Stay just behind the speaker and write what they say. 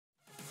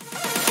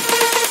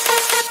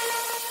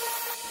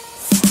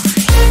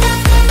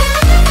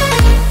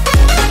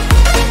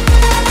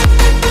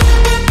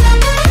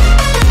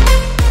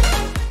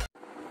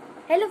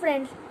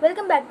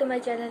my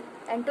channel,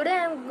 and today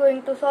I am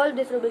going to solve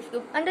this Rubik's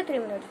Cube under 3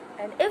 minutes.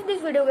 And if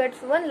this video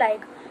gets 1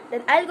 like,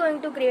 then I am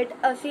going to create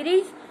a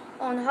series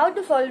on how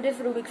to solve this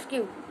Rubik's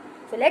Cube.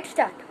 So let's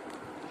start.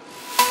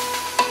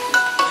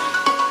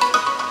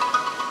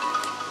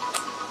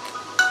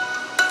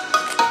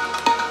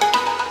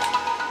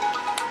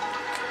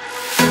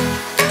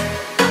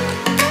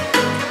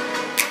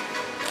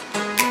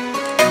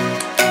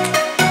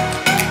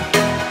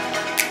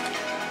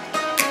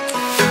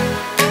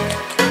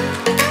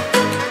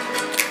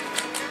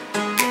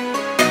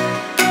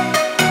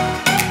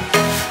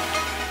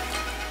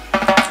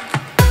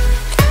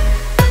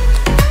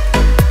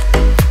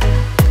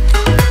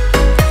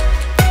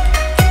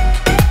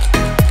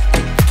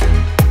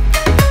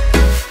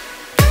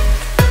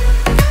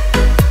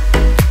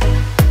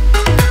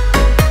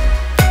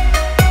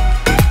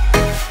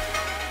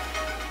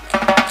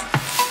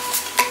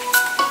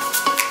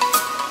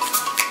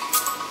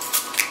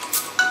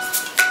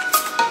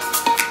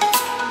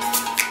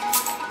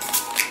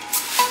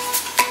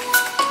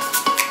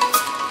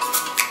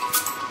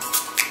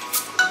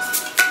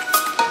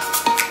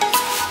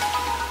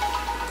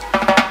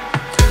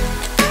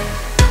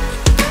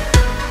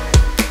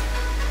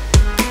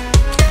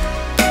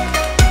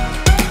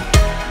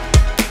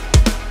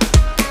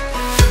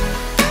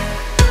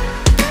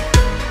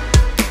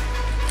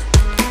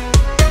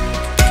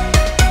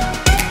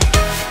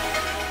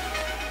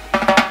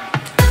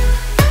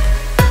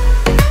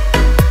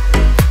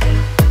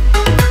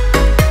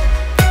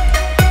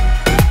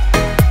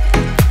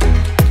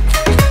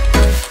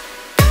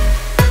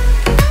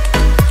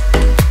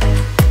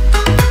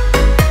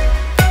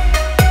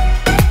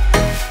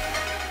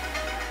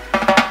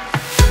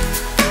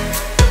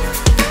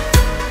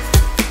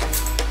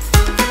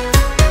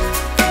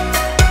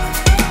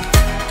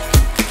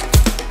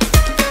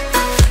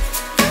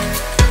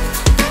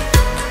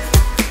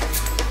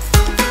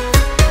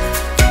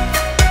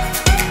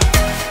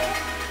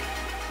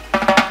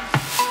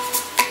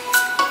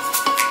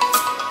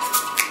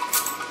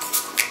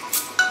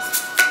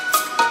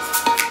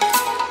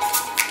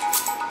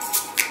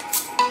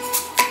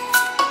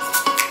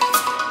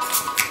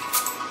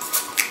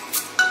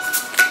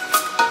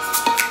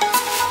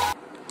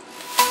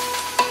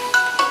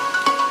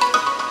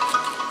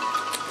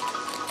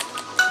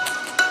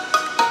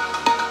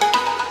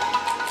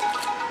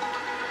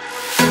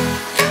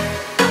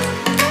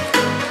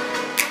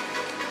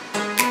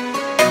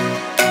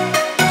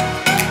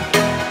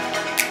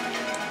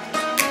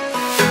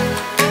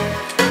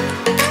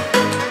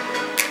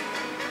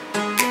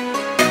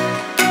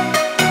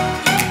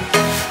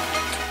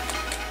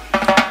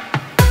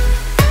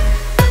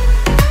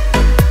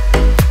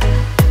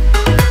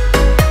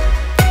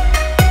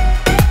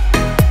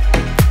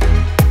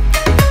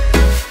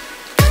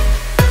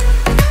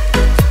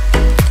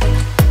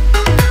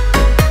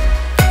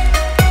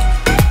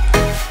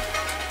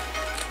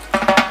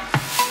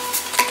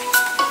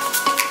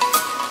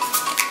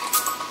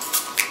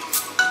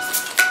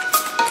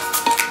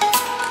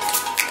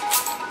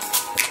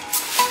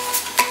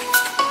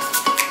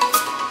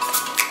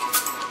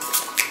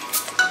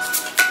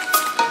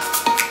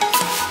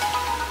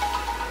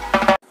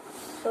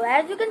 So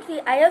as you can see,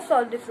 I have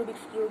solved this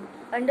Rubik's Cube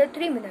under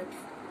 3 minutes.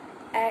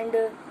 And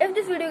if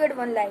this video gets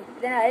 1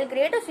 like, then I will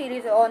create a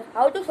series on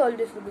how to solve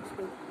this Rubik's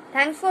Cube.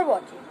 Thanks for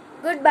watching.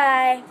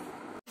 Goodbye.